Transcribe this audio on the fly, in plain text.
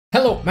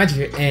Hello, Magi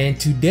here, and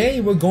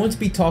today we're going to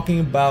be talking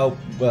about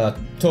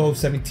Touhou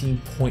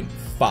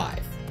 17.5.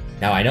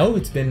 Now, I know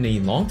it's been a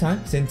long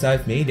time since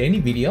I've made any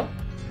video,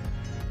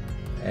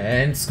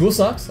 and school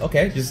sucks.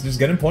 Okay, just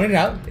gonna point it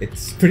out.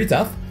 It's pretty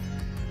tough.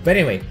 But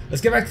anyway,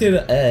 let's get back to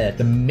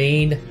the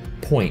main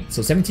point.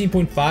 So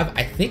 17.5,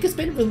 I think it's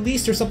been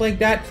released or something like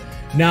that.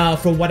 Now,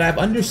 from what I've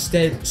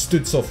understood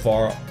so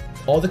far,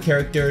 all the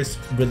characters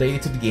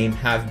related to the game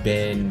have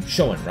been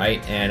shown,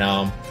 right?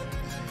 And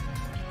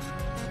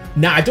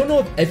now, I don't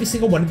know if every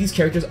single one of these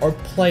characters are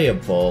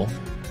playable,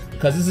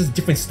 because this is a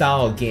different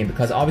style of game,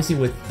 because obviously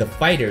with the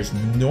fighters,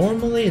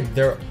 normally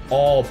they're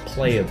all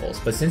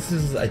playables, but since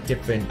this is a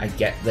different, I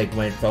get, like,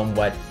 from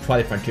what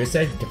Twilight Frontier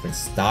said, different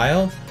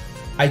style,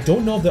 I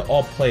don't know if they're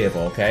all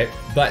playable, okay?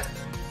 But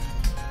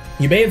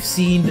you may have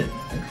seen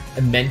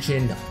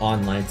mentioned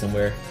online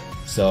somewhere,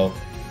 so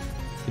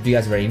if you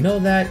guys already know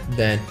that,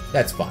 then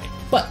that's fine.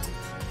 But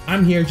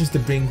I'm here just to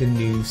bring the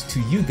news to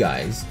you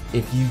guys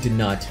if you did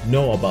not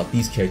know about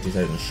these characters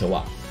that are going to show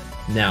up.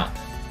 Now,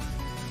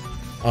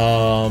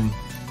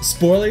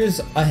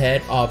 spoilers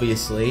ahead,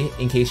 obviously,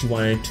 in case you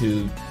wanted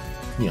to,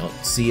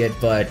 see it,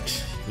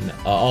 but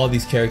all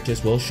these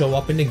characters will show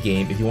up in the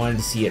game. If you wanted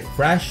to see it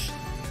fresh,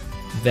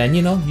 then,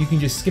 you can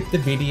just skip the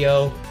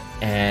video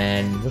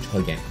and,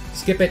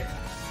 skip it,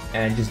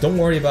 and just don't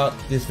worry about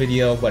this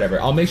video,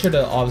 whatever. I'll make sure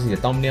that, obviously,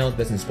 the thumbnail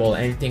doesn't spoil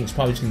anything. It's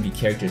probably just going to be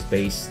characters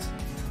based.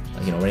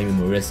 Raymond,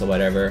 Marissa,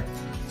 whatever.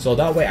 So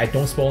that way I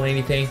don't spoil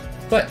anything.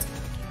 But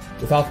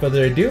without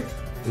further ado,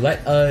 let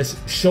us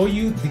show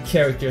you the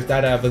characters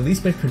that have at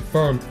least been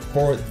confirmed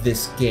for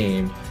this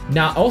game.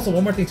 Now, also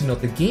one more thing to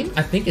note, the game,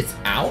 I think it's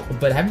out,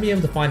 but I haven't been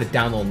able to find a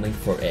download link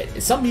for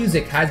it. Some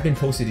music has been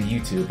posted to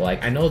YouTube,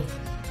 like I know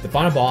the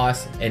final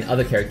boss and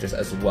other characters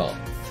as well.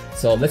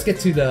 So let's get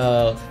to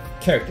the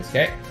characters,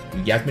 okay?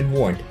 You guys have been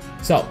warned.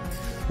 So,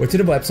 we're to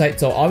the website.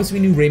 So obviously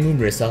we knew Raymond,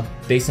 Marissa,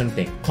 based on the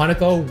thing.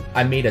 Kaneko,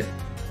 I made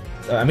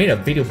a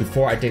video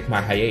before I take my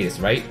hiatus,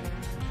 right?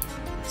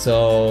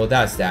 So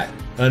that's that.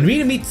 And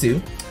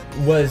Minamitsu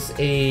is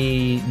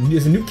a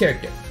new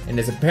character, and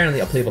is apparently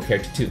a playable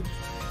character too.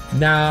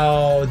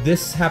 Now,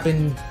 this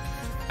happened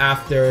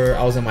after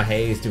I was on my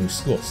hiatus doing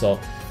school, so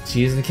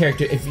she is the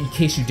character. In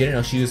case you didn't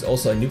know, she was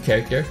also a new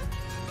character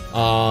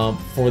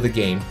for the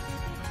game.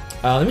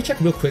 Let me check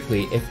real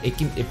quickly if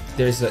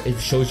it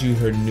shows you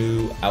her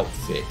new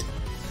outfit.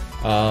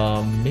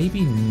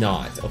 Maybe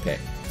not. Okay,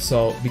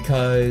 so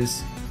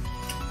because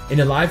in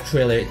the live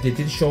trailer, they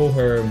did show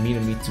her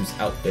Minamitsu's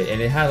outfit,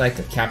 and it had like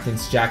a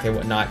captain's jacket and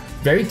whatnot.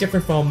 Very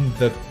different from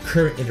the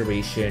current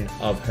iteration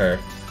of her.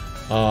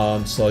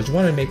 So I just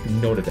want to make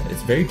note of that.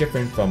 It's very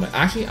different from it.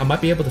 Actually, I might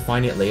be able to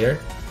find it later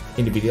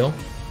in the video.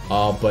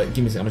 But give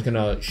me a second. I'm just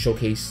gonna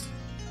showcase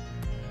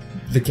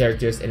the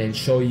characters and then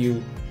show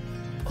you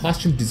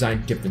costume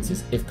design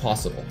differences if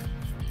possible.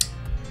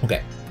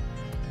 Okay.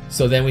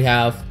 So then we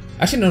have.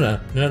 Actually, no.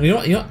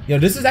 You know.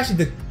 This is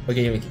actually the.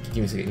 Okay, give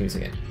me a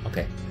second.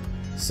 Okay.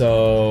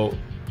 So,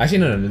 actually,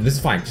 no, this is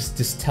fine.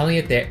 Just telling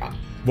it there.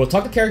 We'll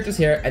talk the characters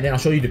here, and then I'll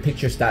show you the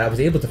pictures that I was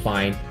able to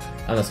find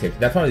on those characters.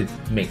 That probably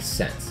makes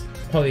sense.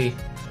 Probably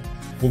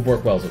would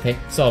work well, okay?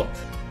 So,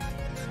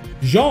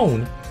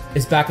 Joan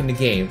is back in the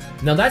game.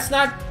 Now, that's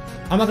not,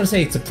 I'm not going to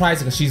say it's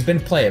surprising because she's been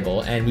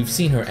playable, and we've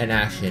seen her in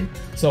action.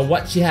 So,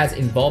 what she has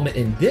involvement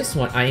in this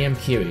one, I am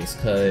curious,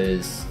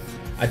 because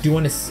I do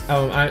want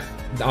to,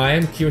 I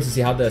am curious to see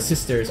how the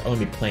sisters are going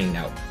to be playing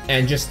out.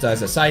 And just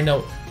as a side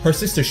note, her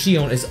sister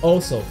Shion is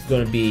also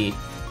going to be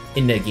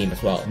in the game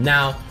as well.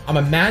 Now, I'm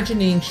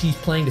imagining she's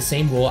playing the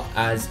same role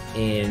as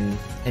in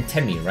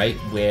Temi, right?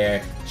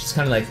 Where she's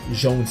kind of like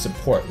Joan's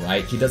support,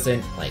 right? She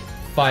doesn't like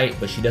fight,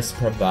 but she does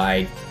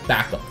provide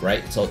backup,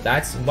 right? So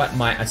that's what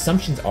my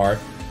assumptions are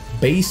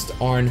based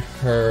on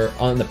her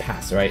on the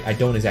past, right? I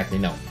don't exactly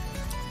know.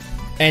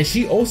 And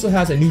she also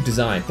has a new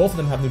design. Both of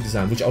them have new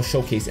design, which I'll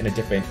showcase in a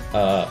different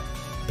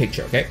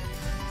picture, okay?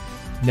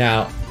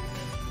 Now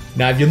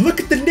if you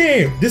look at the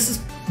name, this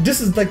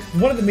is like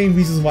one of the main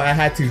reasons why I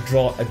had to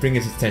bring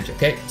it to attention,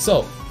 okay?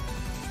 So,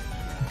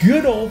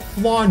 good old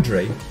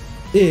Flandre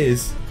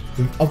is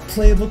a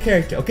playable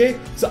character, okay?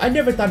 So I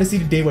never thought to see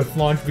the day when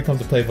Flandre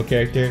becomes a playable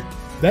character.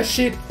 That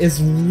shit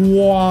is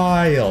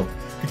wild.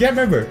 You can't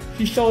remember,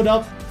 she showed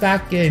up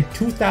back in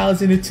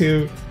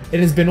 2002. It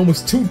has been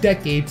almost 2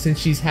 decades since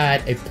she's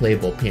had a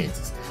playable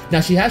appearance.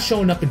 Now, she has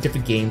shown up in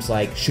different games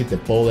like Shoot the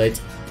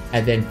Bullet,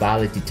 and then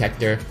Violet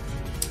Detector,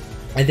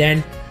 and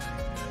then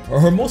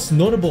her most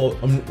notable,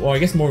 or I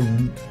guess more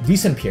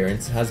recent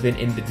appearance has been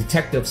in the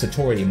Detective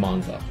Satori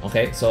manga,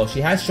 okay? So she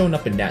has shown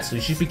up in that, so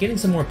she's been getting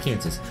some more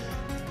appearances.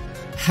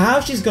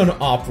 How she's gonna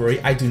operate,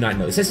 I do not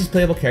know. It says she's a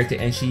playable character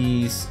and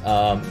she's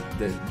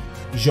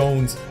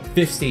Joan's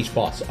 5th stage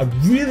boss. So I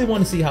really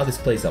want to see how this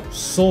plays out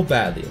so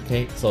badly,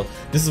 okay? So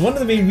this is one of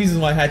the main reasons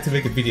why I had to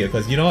make a video,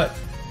 because you know what?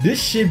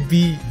 This should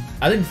be,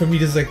 I think for me,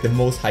 this is like the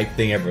most hyped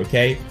thing ever,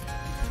 okay?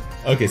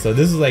 Okay, so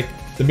this is like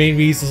the main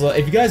reason. So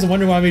if you guys are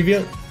wondering why I made a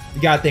video,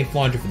 you gotta thank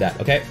Flandre for that,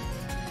 okay?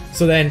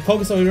 So then,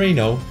 Kokuso we already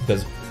know,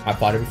 because I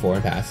fought her before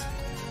in the past.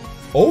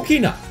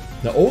 Okina.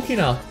 Now,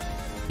 Okina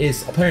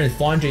is apparently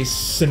Flandre's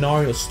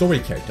scenario story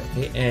character,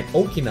 okay? And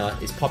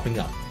Okina is popping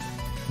up.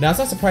 Now, it's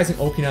not surprising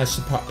Okina is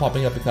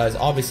popping up because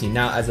obviously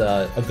now as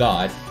a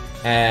god,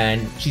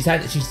 and she's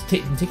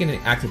taken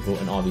an active role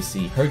in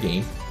obviously her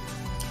game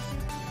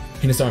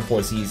in the Storm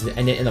 4 season,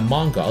 and then in the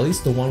manga, at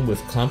least the one with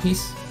Clown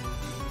Piece.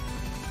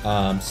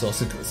 So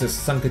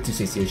Sankatsu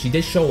Seisei, she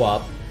did show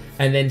up,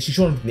 and then she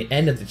showed up at the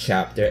end of the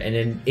chapter, and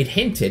then it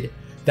hinted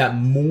that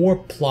more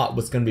plot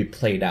was going to be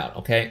played out.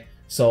 Okay,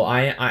 so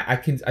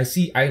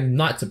I'm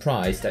not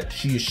surprised that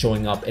she is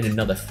showing up in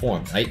another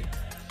form, right?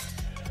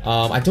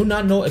 I do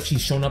not know if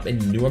she's shown up in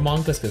newer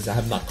mangas because I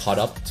have not caught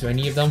up to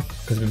any of them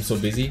because I've been so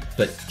busy.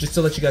 But just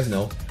to let you guys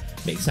know,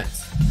 makes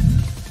sense.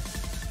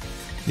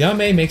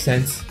 Yame makes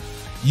sense.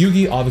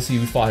 Yugi, obviously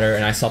we fought her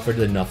and I suffered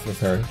enough with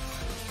her.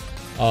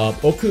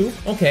 Oku,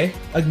 okay,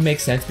 it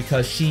makes sense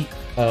because she,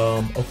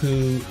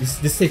 Oku,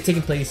 this is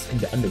taking place in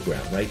the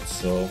underground, right?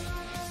 So,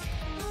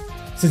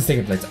 since it's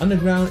taking place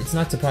underground, it's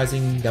not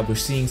surprising that we're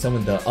seeing some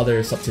of the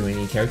other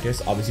subterranean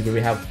characters. Obviously,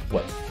 we have,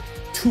 what,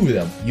 2 of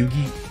them,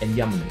 Yugi and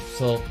Yamane.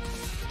 So,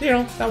 you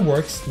know, that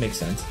works, makes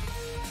sense.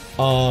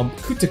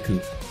 Kutaka,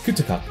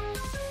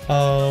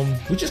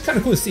 which is kind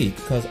of cool to see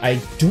because I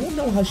don't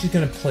know how she's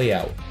gonna play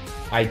out.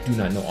 I do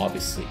not know,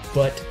 obviously,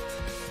 but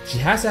she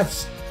has to have,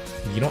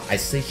 you know, I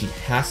say she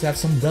has to have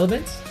some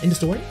relevance in the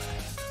story.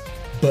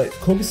 But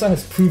Kokusa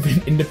has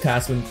proven in the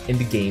past when in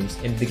the games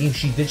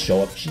she did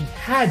show up, she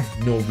had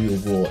no real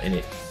role in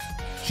it.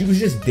 She was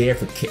just there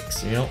for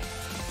kicks, you know?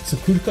 So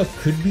Kutaka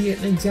could be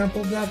an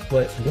example of that,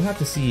 but we'll have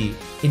to see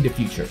in the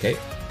future, okay?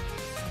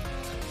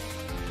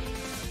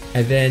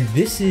 And then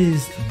this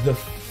is the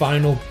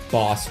final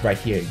boss right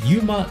here,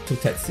 Yuma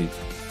Totetsu.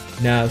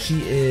 Now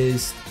she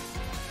is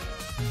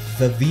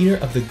the leader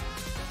of the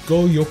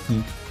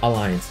Gouyoku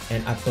Alliance,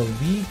 and I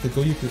believe the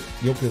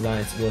Gouyoku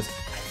Alliance was,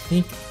 I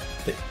think,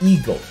 the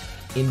eagle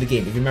in the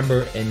game. If you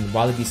remember in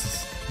Wily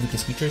Beast's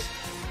Lucas Features,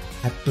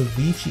 I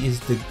believe she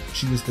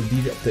was the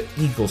leader of the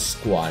eagle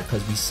squad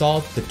because we saw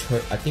I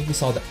think we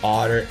saw the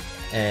otter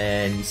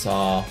and we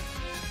saw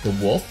the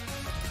wolf.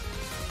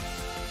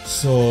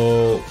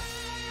 So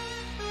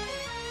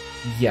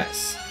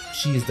yes,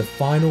 she is the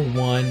final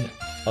one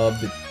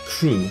of the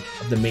crew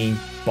of the main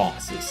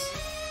bosses.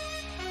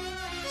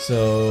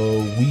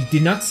 So we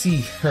did not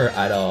see her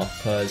at all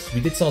because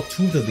we did saw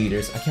 2 of the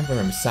leaders. I can't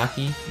remember,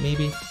 Saki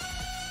maybe?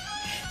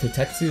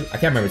 Totetsu? I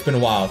can't remember, it's been a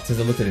while since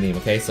I looked at the name,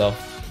 okay? So,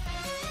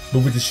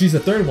 but she's the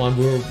 3rd one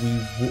we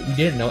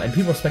didn't know, and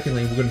people are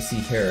speculating we're going to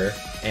see her,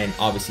 and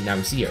obviously now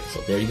we see her,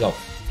 so there you go.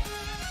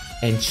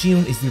 And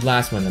Shion is the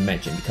last one to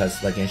mention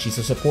because, again, she's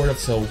so supportive,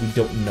 so we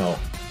don't know.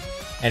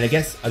 And I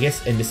guess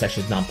in this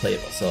section it's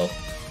non-playable, so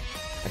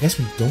I guess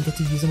we don't get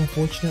to use them,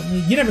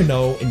 unfortunately. You never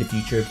know in the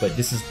future, but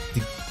this is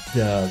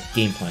the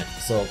game plan.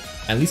 So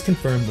at least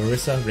confirm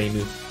Marissa,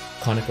 Reimu,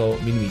 Kaneko,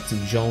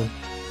 Minamitsu, Joan,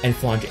 and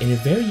Flandre in a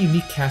very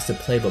unique cast of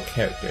playable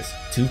characters.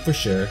 2 for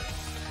sure.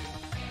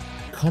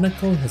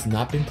 Kaneko has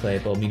not been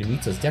playable,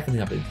 Minamitsu has definitely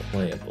not been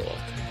playable.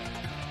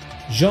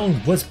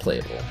 Joan was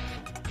playable.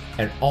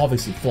 And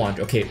obviously Flandre,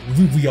 okay,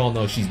 we all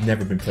know she's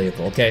never been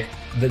playable, okay?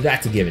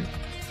 That's a given.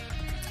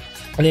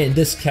 And then in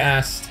this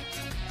cast,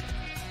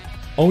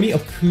 only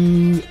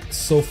Oku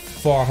so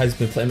far has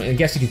been played. I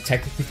guess you can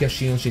technically guess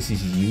Shion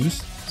she's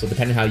used. So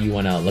depending on how you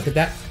want to look at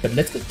that. But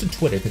let's go to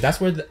Twitter because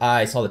that's where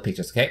I saw the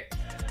pictures, okay?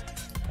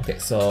 Okay,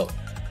 so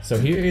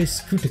here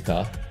is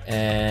Kutaka,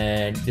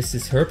 and this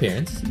is her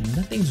appearance.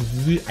 Nothing's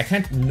really, I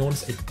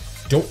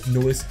don't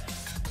notice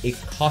a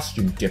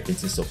costume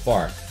differences so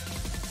far.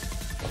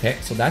 Okay,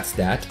 so that's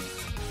that.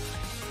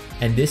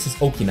 And this is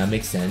Okina,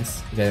 makes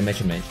sense. That I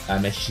mentioned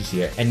she's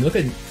here. And look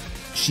at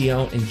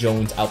Shion and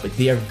Joan's outfit.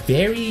 They are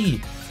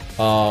very,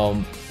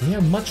 they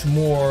are much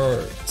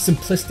more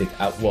simplistic.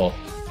 Well,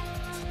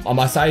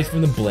 aside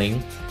from the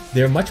bling,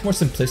 they're much more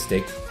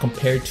simplistic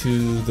compared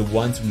to the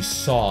ones we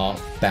saw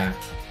back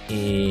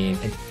in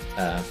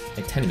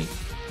Tenemy.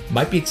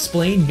 Might be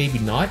explained, maybe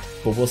not,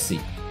 but we'll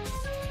see.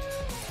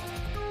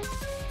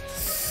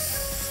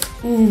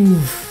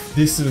 Ooh,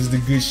 this was the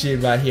good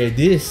shit right here.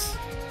 This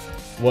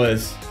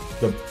was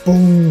the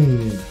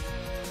boom.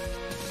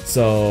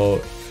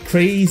 So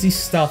crazy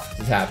stuff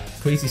is happening.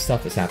 Crazy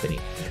stuff is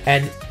happening.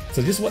 And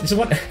so just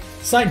one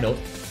side note.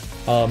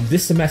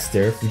 This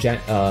semester,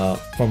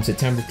 from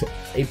September to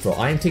April,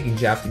 I am taking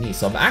Japanese,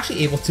 so I'm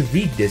actually able to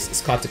read this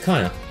as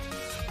katakana.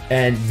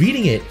 And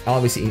reading it,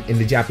 obviously, in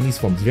the Japanese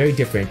form is very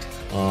different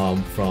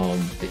from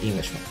the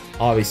English one.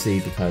 Obviously,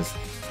 because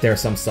there are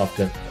some stuff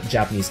that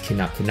Japanese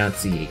cannot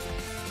pronunciate.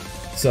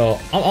 So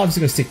I'm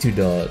obviously going to stick to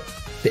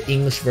the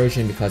English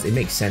version because it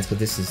makes sense, but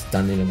this is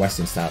done in a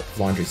Western style.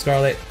 Laundry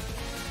Scarlet.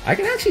 I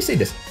can actually say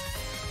this.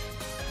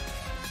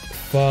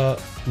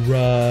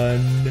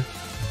 Run.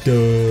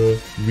 Do,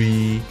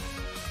 re,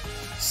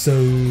 so,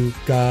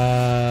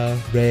 ga,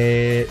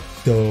 re,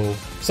 do.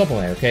 Something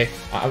like that, okay?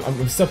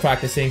 I'm still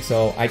practicing,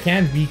 so I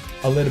can read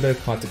a little bit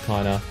of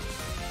katakana.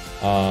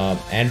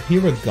 And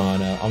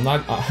hiragana.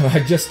 I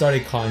just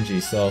started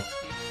kanji, so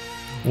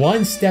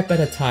one step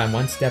at a time,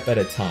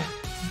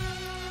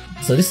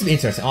 So this is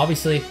interesting.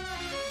 Obviously,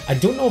 I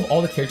don't know if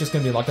all the characters are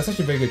going to be unlocked. That's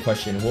actually a very good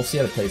question. We'll see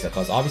how it plays out,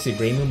 because obviously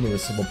Rainbow and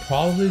Marissa will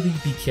probably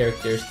be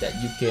characters that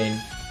you can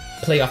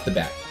play off the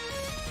bat.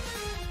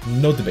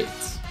 No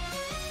debates.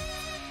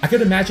 I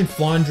could imagine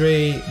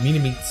Flandre,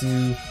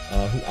 Minamitsu,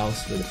 who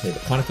else would play?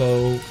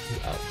 Kaneko,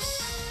 who else?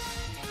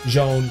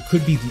 Joan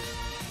could be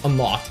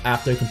unlocked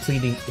after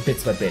completing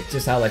bits by bit.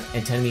 Just how like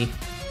Antemi,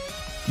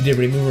 you did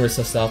Rainbow and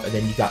Marissa stuff, and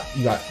then you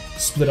got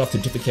split off to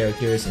different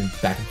characters and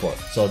back and forth.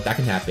 So that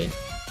can happen.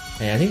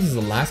 And I think this is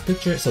the last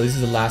picture. So this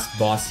is the last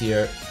boss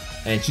here.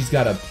 And she's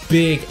got a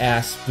big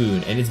ass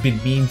spoon. And it's been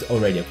memed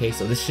already, okay?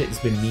 So this shit has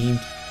been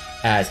memed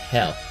as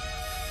hell.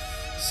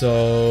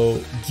 So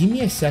give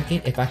me a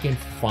second if I can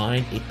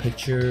find a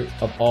picture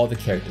of all the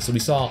characters. So we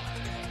saw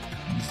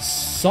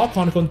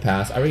Kaneko in the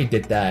past. I already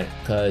did that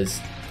because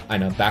I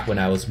know back when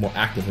I was more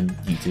active on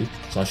YouTube.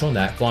 So I've shown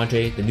that.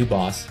 Flandre, the new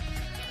boss.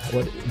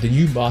 What the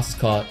new boss is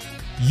called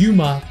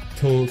Yuma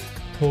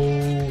Tohetsu.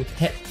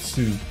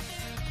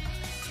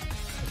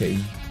 Okay,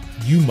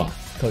 Yuma.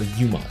 Called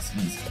Yuma. It's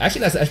easy.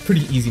 Actually, that's a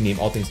pretty easy name,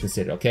 all things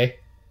considered, okay?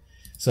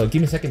 So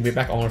give me a second, be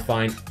back. I want to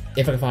find,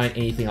 if I can find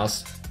anything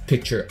else,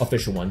 picture,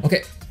 official one.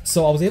 Okay,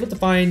 so I was able to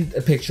find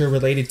a picture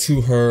related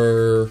to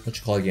her, what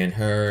you call it again,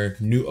 her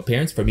new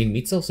appearance for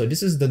Minamitsu. So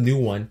this is the new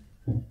one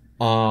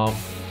for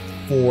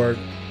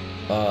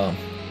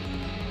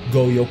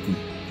Gouyoku.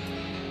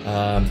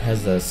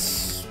 Has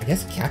this, I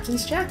guess,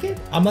 captain's jacket?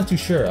 I'm not too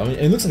sure. I mean,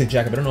 it looks like a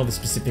jacket, but I don't know if it's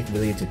specifically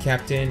related to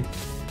captain.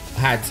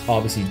 Hat's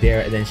obviously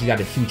there, and then she got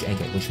a huge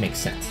ankle, which makes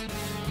sense.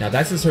 Now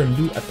that's just her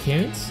new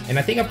appearance, and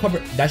I think I've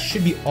covered, that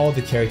should be all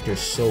the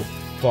characters so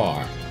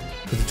far.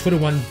 Because the Twitter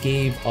one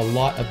gave a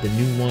lot of the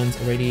new ones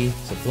already.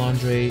 So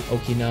Flandre,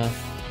 Okina,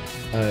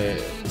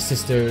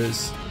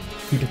 Sisters,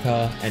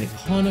 Kutaka, and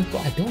Kaneko.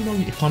 I don't know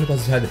if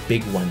Kaneko's had the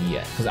big one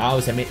yet. Because I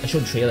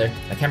showed the trailer.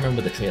 I can't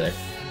remember the trailer.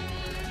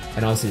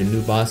 And obviously the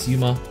new boss,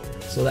 Yuma.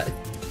 So that,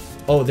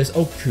 oh, there's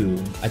Oku.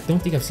 I don't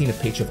think I've seen a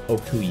picture of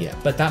Oku yet,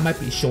 but that might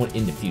be shown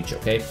in the future,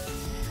 okay?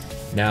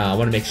 Now, I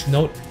want to make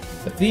note,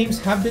 the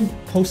themes have been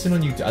posted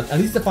on YouTube. At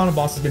least the final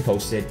boss has been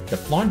posted. The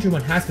Flandre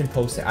one has been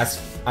posted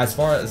as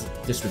far as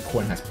this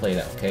recording has played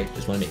out, okay?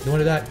 Just want to make note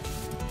of that.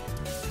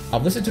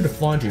 I'll listen to the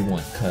Flandre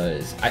one,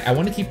 because I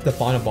want to keep the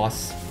final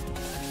boss,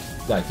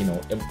 like, you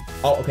know,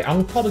 okay,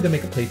 I'm probably going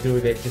to make a playthrough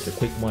of it, just a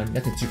quick one,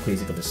 nothing too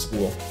crazy for the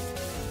school.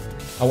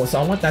 So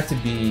I want that to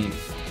be,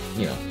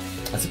 you know,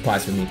 a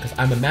surprise for me, because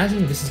I'm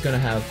imagining this is going to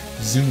have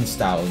Zoom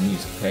style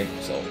music, okay?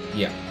 So,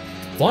 yeah.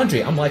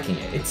 Flandre, I'm liking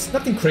it. It's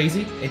nothing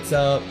crazy. It's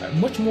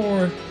much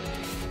more,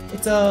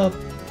 I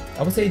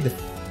would say it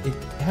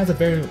has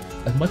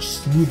a much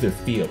smoother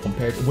feel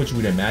compared to what you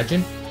would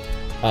imagine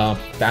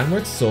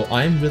fanworks. So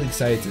I'm really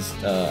excited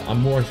to,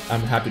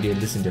 I'm happy to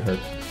listen to her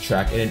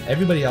track, and then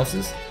everybody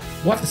else's,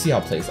 we'll have to see how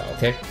it plays out,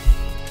 okay?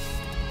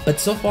 But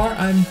so far,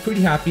 I'm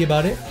pretty happy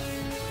about it.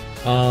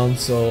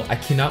 So I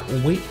cannot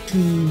wait to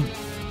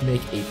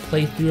make a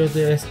playthrough of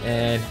this,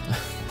 and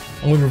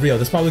I'm going to reveal,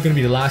 this is probably going to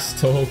be the last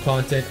Touhou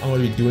content I'm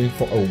going to be doing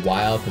for a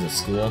while because of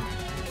school.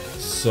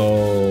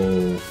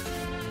 So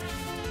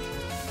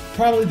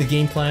probably the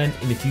game plan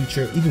in the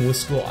future, even with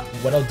school,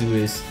 what I'll do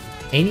is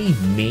any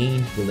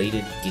main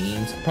related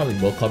games I probably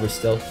will cover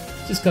still,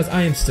 just because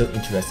I am still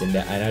interested in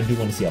that and I do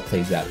want to see how it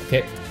plays out,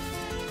 okay?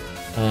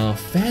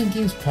 Fan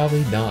games,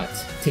 probably not.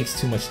 It takes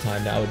too much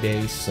time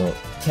nowadays, so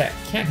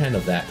can't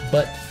handle that.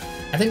 But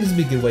I think this would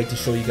be a good way to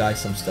show you guys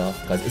some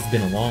stuff, because it's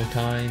been a long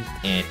time,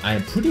 and I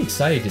am pretty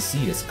excited to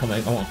see this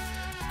coming. I'm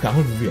going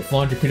to reveal,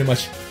 Flandre pretty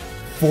much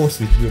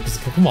forced me to do it, because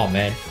come on,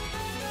 man.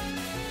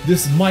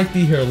 This might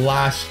be her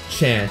last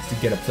chance to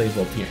get a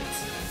playable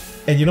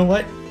appearance. And you know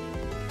what?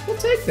 We'll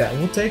take that,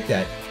 we'll take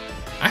that.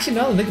 Actually,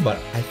 now that I think about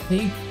it, I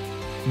think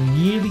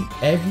nearly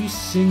every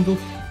single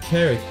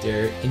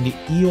character in the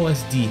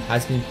EOSD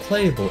has been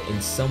playable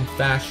in some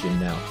fashion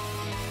now.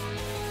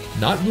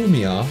 Not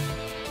Lumia,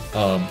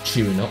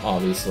 Chirino,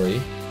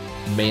 obviously,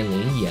 Mei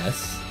Ling,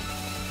 yes,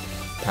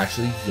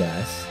 Patchouli,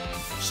 yes,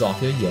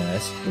 Sokka,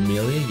 yes,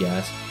 Emilia,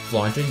 yes,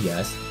 Flandre,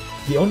 yes.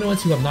 The only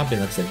ones who have not been,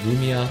 like I said,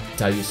 Lumia,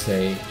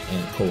 Dayusei,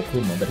 and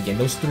Koukuma. But again,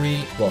 those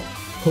three, well,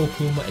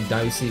 Koukuma and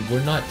Dayusei were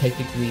not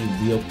technically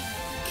real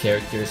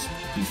characters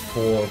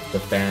before the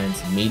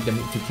fans made them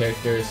into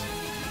characters.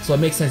 So it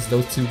makes sense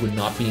those two would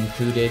not be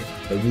included.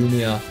 But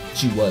Lumia,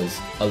 she was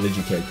a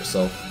legit character,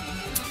 so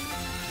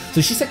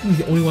she's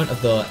technically the only one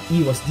of the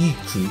EOSD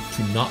crew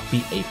to not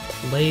be a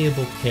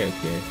playable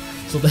character.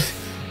 So that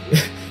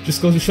just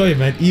goes to show you,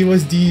 man,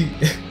 EOSD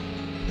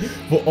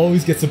will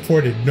always get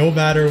supported no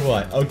matter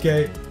what,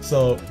 okay?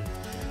 So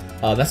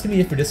that's gonna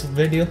be it for this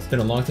video. It's been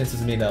a long time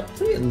since I made a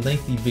pretty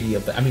lengthy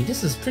video, but I mean,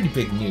 this is pretty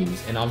big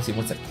news, and obviously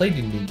once I play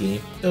the new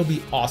game, it'll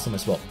be awesome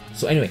as well.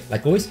 So anyway,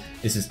 like always,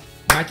 this is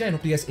Magi, and I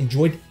hope you guys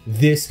enjoyed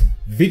this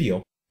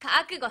video.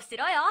 覚悟し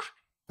ろよ。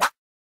ま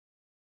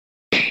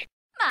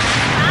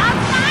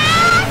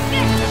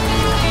た